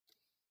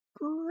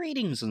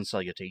Greetings and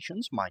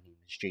salutations, my name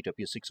is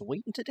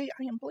JW608 and today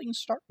I am playing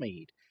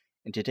StarMade.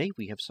 And today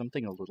we have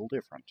something a little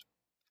different.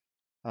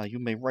 You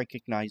may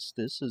recognize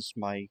this as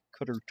my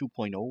Cutter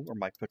 2.0 or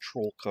my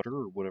Patrol Cutter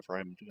or whatever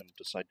I'm going to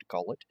decide to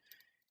call it.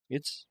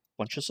 It's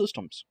a bunch of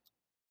systems.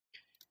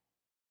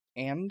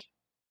 And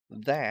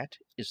that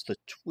is the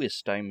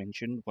twist I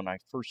mentioned when I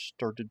first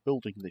started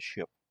building this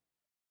ship.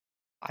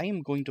 I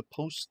am going to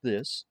post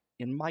this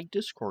in my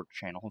Discord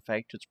channel. In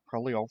fact, it's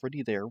probably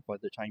already there by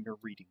the time you're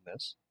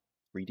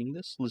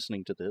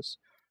listening to this.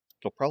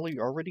 It'll probably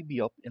already be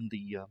up in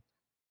the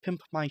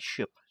Pimp My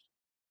Ship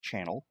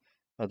channel.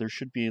 There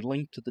should be a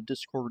link to the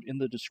Discord in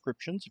the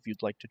descriptions if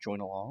you'd like to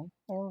join along,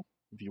 or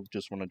if you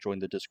just want to join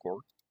the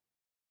Discord,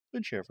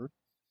 whichever.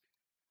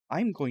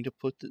 I'm going to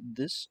put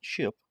this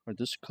ship, or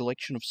this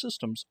collection of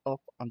systems,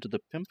 up onto the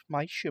Pimp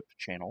My Ship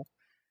channel,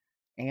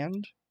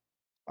 and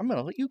I'm going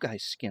to let you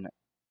guys skin it,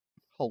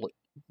 hull it,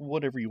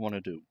 whatever you want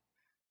to do.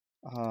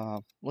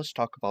 Let's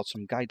talk about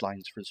some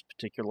guidelines for this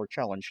particular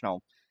challenge.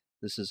 Now,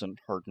 this isn't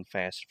hard and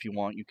fast. If you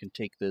want, you can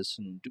take this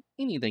and do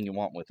anything you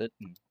want with it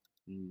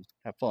and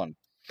have fun.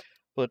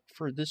 But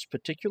for this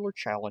particular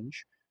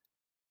challenge,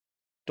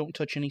 don't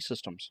touch any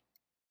systems.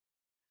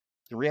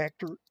 The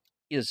reactor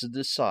is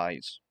this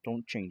size.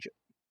 Don't change it.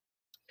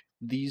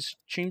 These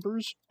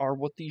chambers are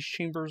what these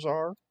chambers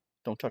are.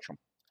 Don't touch them.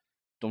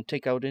 Don't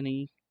take out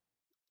any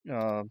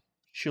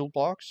shield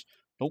blocks.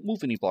 Don't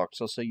move any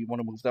blocks. I'll say you want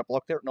to move that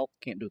block there. Nope,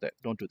 can't do that.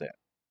 Don't do that.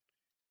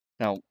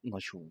 Now,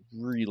 unless you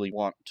really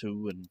want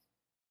to, and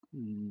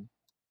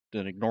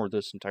then ignore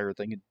this entire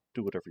thing and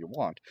do whatever you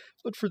want.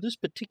 But for this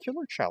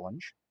particular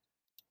challenge,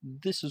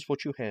 this is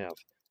what you have.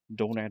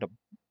 Don't add a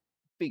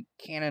big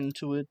cannon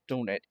to it.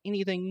 Don't add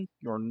anything.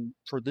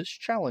 For this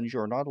challenge,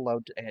 you're not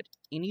allowed to add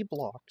any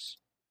blocks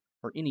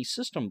or any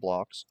system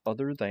blocks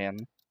other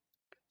than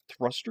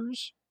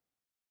thrusters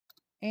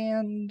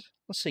and,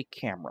 let's say,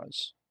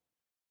 cameras.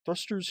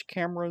 Thrusters,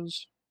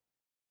 cameras,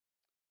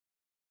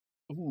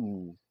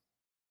 and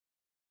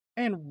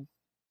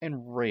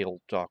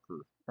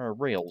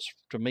rails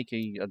to make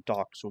a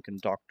dock so it can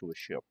dock to a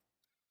ship.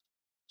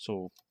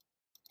 So,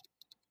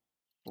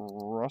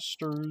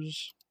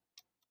 thrusters,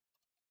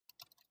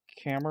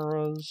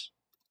 cameras,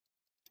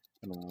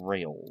 and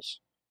rails.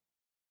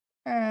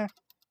 And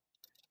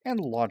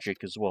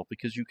logic as well,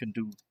 because you can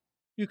do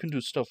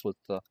stuff with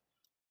the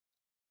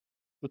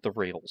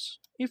rails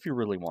if you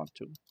really want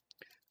to.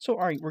 So,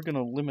 alright, we're going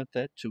to limit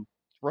that to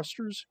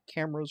thrusters,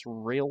 cameras,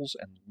 rails,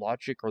 and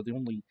logic are the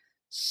only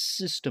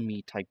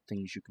system-y type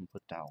things you can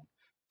put down.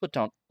 Put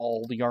down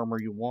all the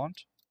armor you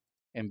want,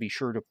 and be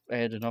sure to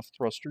add enough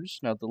thrusters.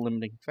 Now, the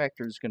limiting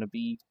factor is going to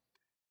be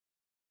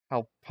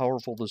how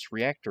powerful this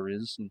reactor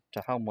is and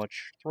to how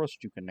much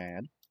thrust you can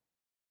add.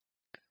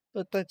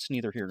 But that's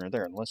neither here nor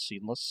there. And let's see,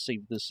 let's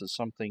save this as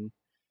something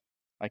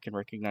I can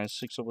recognize.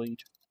 608.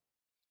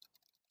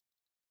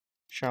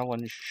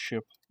 Challenge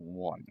Ship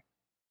 1.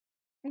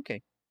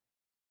 Okay.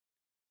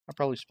 I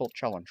probably spelled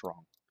challenge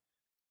wrong.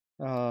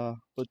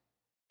 But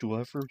do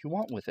whatever you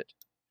want with it.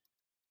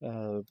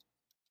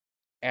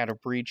 Add a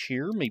bridge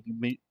here,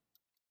 maybe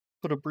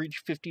put a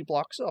bridge 50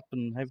 blocks up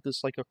and have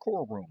this like a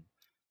core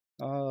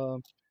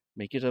room.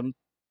 Make it a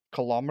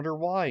kilometer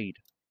wide.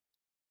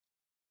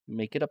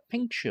 Make it a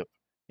pink ship.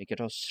 Make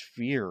it a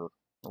sphere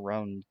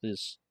around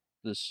this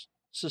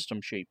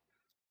system shape.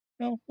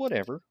 No,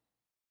 whatever.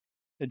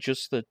 It's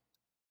just that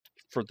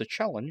for the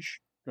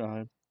challenge,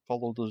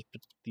 follow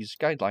these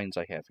guidelines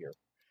I have here.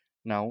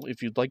 Now,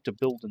 if you'd like to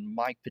build in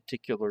my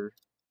particular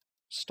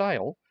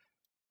style,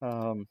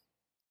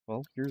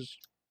 well, here's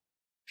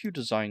a few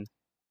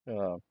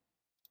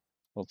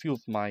a few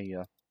of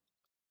my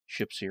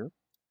ships here.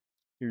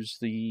 Here's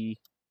the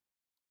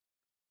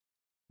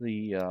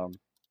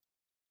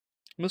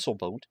missile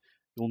boat.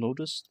 You'll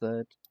notice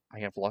that I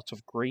have lots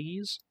of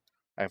grays.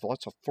 I have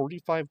lots of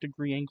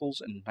 45-degree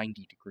angles and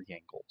 90-degree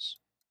angles.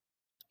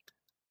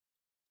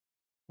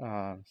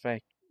 In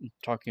fact,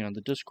 talking on the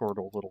Discord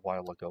a little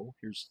while ago,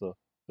 here's the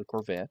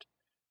Corvette,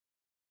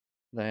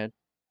 that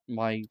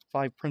my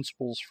 5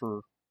 principles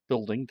for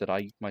building that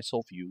I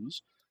myself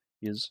use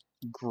is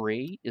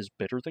gray is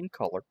better than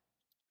color,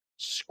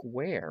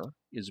 square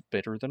is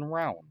better than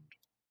round,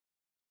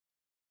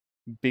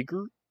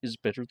 bigger is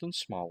better than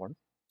smaller,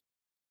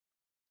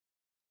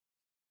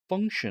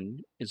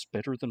 function is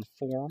better than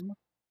form,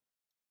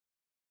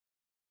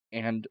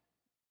 and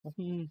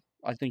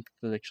I think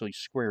that actually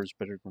square is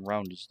better than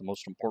round is the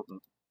most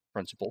important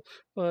principle,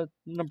 but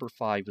number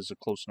 5 is a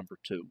close number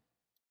 2.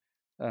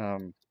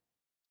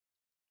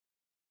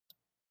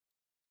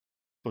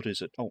 What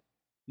is it? Oh,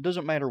 it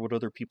doesn't matter what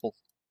other people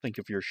think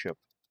of your ship.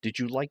 Did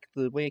you like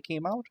the way it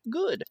came out?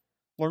 Good.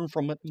 Learn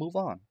from it and move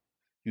on.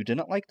 You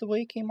didn't like the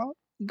way it came out?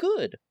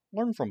 Good.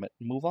 Learn from it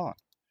and move on.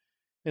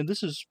 And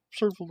this is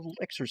sort of a little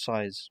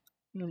exercise.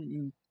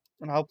 And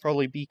I'll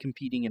probably be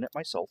competing in it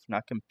myself.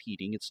 Not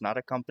competing. It's not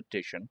a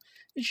competition.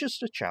 It's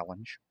just a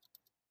challenge.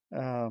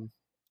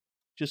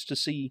 Just to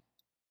see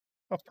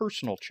a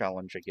personal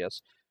challenge, I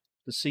guess.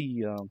 To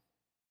see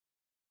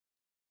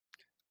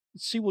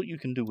what you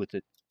can do with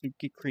it.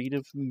 get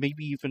creative.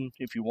 Maybe even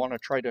if you want to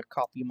try to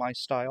copy my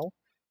style.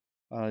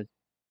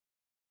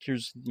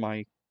 Here's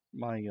my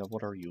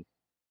what are you?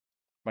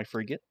 My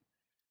frigate.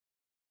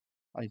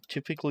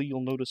 Typically,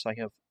 you'll notice I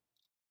have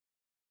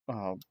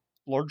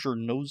larger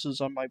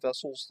noses on my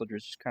vessels that are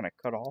just kind of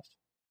cut off.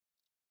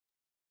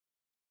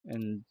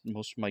 And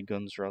most of my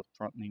guns are out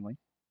front anyway.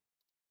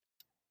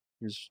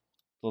 Here's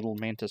the little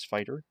Mantis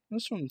fighter.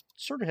 This one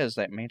sort of has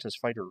that Mantis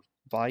fighter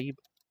vibe.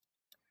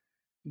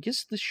 I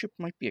guess this ship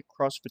might be a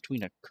cross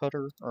between a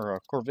cutter or a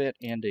corvette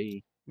and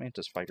a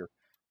Mantis fighter.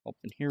 Oh,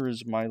 and here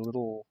is my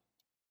little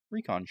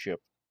recon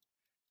ship.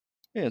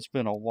 Yeah, it's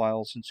been a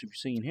while since you've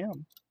seen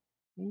him.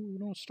 Ooh,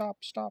 no, stop,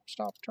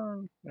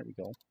 turn. There we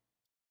go.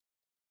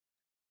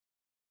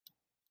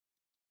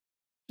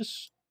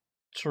 Just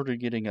sort of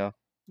getting a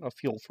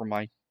feel for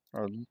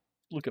or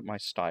look at my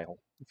style,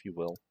 if you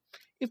will.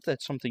 If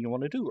that's something you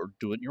want to do, or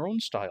do it in your own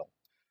style.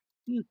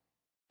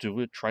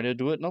 Try to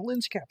do it in a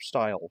lens cap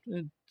style.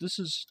 This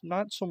is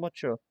not so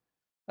much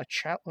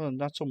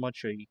not so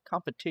much a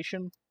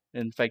competition.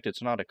 In fact,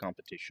 it's not a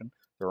competition.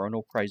 There are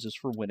no prizes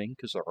for winning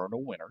because there are no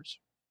winners.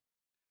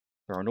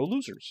 There are no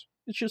losers.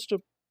 It's just a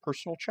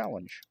personal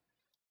challenge.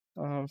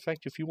 In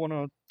fact, if you want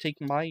to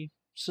take my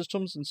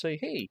systems and say,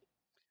 hey,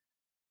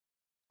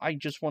 I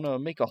just want to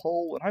make a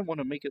hull and I want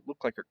to make it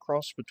look like a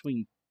cross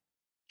between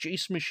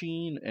Jace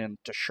Machine and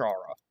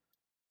Tashara,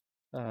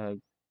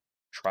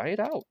 try it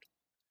out.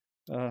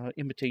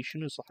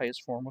 Imitation is the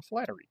highest form of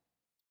flattery.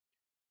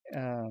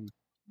 Or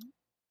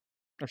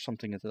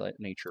something of that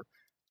nature.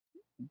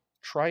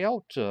 Try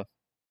out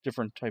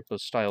different type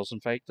of styles. In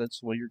fact, that's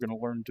the way you're going to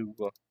learn to,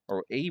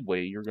 or a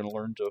way you're going to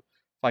learn to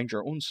find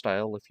your own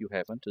style if you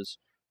haven't, is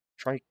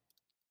try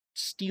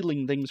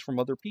stealing things from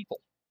other people.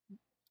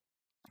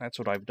 That's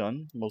what I've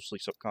done, mostly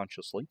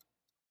subconsciously.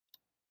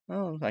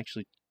 Well,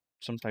 actually,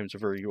 sometimes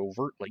very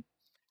overtly.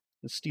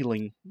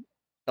 Stealing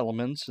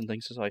elements and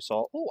things as I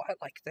saw. Oh, I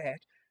like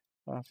that.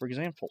 For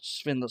example,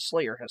 Sven the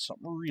Slayer has some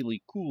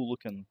really cool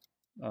looking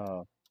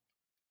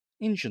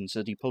engines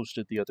that he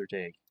posted the other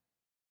day.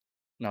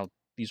 Now,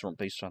 these weren't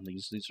based on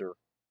these. These are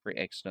very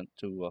accident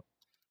to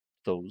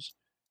those.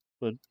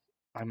 But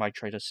I might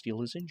try to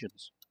steal his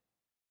engines.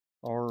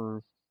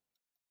 Or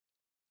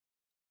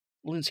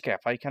Linscap.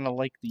 I kind of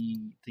like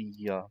the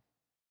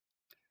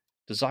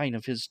design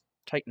of his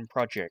Titan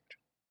project.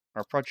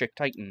 Or Project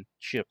Titan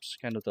ships.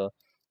 Kind of the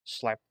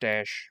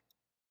slapdash,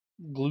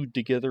 glued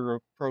together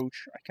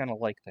approach. I kind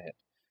of like that.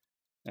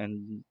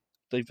 And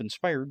they've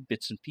inspired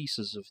bits and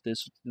pieces of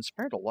this.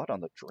 Inspired a lot on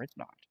the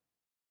Dreadnought.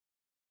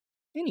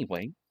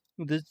 Anyway,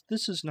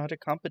 this is not a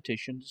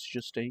competition. It's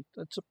just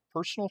it's a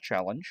personal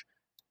challenge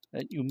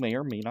that you may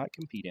or may not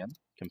compete in.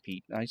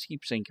 I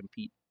keep saying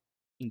compete.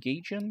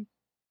 Engage in?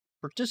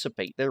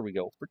 Participate. There we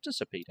go.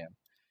 Participate in.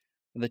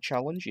 And the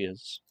challenge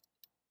is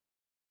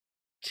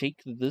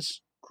take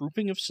this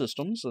grouping of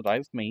systems that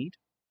I've made,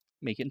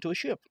 make it into a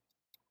ship.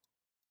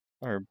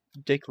 Or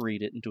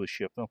decorate it into a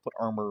ship. I'll put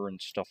armor and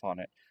stuff on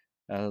it.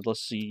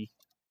 Let's see.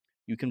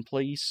 You can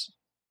place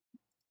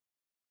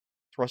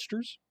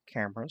thrusters,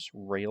 cameras,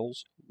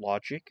 rails,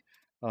 logic,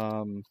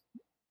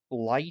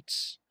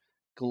 lights,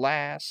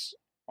 glass,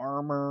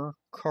 armor,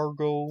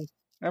 cargo,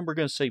 and we're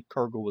going to save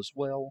cargo as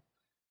well.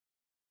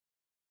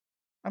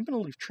 I'm going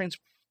to leave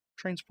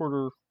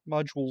transporter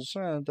modules,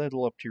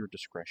 that'll up to your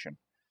discretion.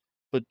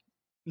 But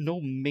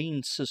no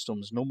main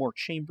systems, no more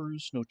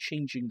chambers, no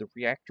changing the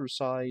reactor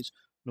size,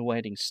 no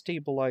adding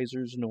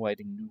stabilizers, no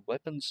adding new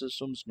weapon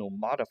systems, no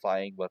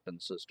modifying weapon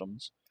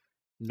systems,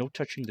 no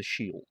touching the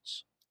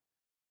shields.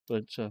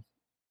 But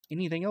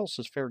anything else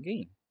is fair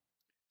game.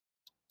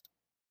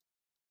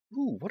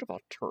 Ooh, what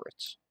about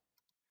turrets?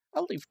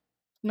 I'll leave...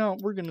 No,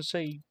 we're going to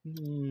say...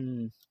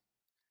 do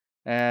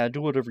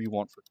whatever you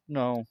want for...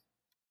 No.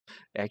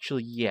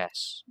 Actually,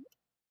 yes.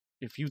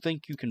 If you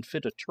think you can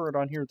fit a turret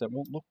on here that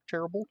won't look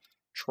terrible,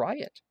 try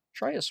it.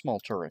 Try a small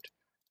turret.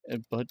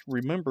 But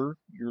remember,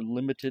 you're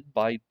limited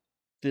by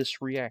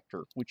this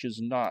reactor, which is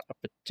not a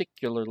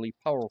particularly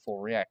powerful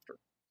reactor.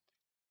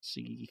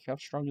 See, how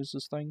strong is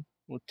this thing?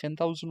 Well,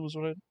 10,000 was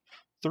what it...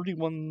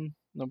 31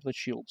 of the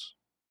shields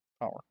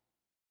power.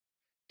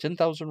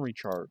 10,000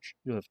 recharge.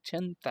 You have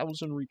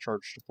 10,000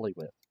 recharge to play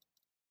with.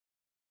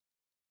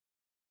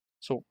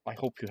 So, I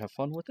hope you have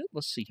fun with it.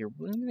 Let's see here.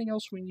 Anything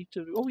else we need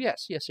to do? Oh,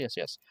 yes.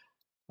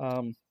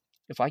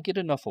 If I get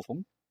enough of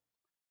them,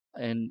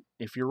 and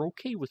if you're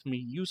okay with me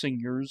using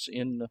yours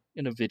in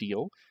a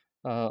video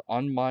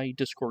on my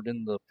Discord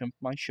in the Pimp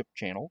My Ship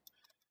channel,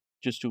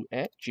 just do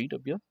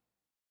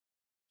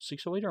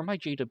 @JW608, or am I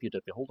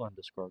JWW? Hold on,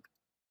 Discord.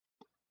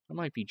 I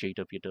might be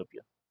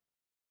JWW.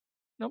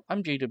 Nope,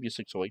 I'm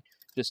JW608.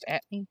 Just @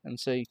 me and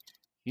say,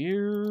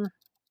 here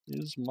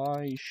is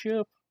my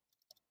ship.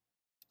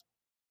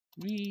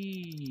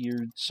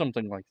 Or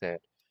something like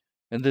that.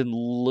 And then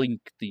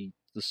link the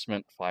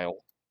cement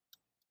file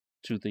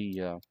to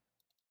the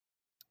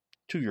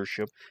to your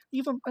ship.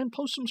 And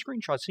post some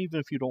screenshots, even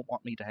if you don't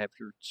want me to have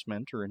your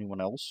cement or anyone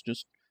else.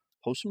 Just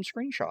post some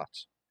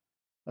screenshots.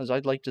 As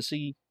I'd like to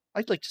see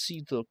I'd like to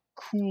see the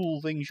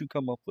cool things you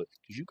come up with,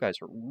 because you guys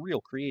are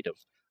real creative.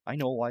 I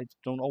know I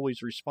don't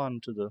always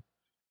respond to the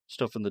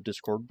stuff in the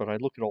Discord, but I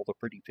look at all the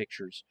pretty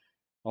pictures,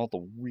 all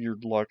the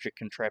weird logic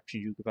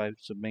contraptions you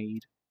guys have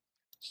made,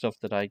 stuff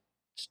that I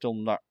still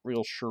not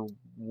real sure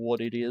what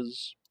it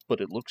is,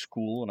 but it looks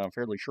cool, and I'm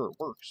fairly sure it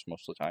works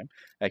most of the time.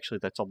 Actually,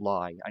 that's a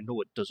lie. I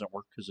know it doesn't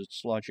work because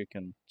it's logic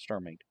and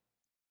StarMade.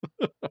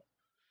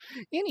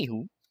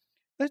 Anywho,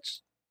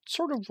 that's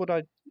sort of what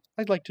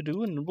I'd like to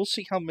do, and we'll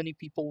see how many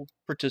people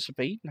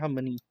participate and how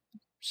many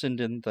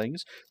send in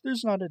things.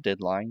 There's not a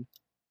deadline.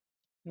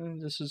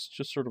 This is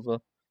just sort of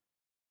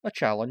a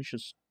challenge.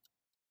 Just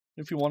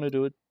if you want to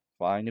do it,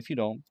 fine. If you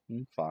don't,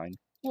 fine.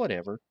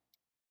 Whatever.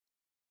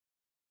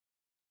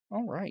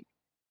 All right.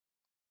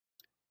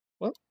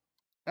 Well,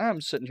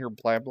 I'm sitting here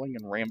blabbling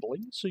and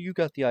rambling, so you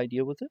got the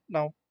idea with it.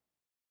 Now,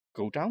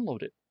 go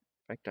download it.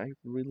 In fact, I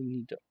really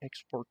need to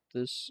export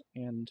this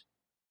and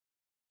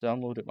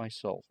download it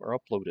myself, or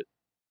upload it.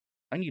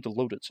 I need to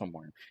load it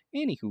somewhere.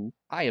 Anywho,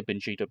 I have been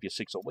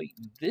JW608.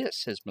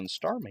 This has been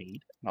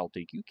StarMade, and I'll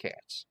dig you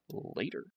cats later.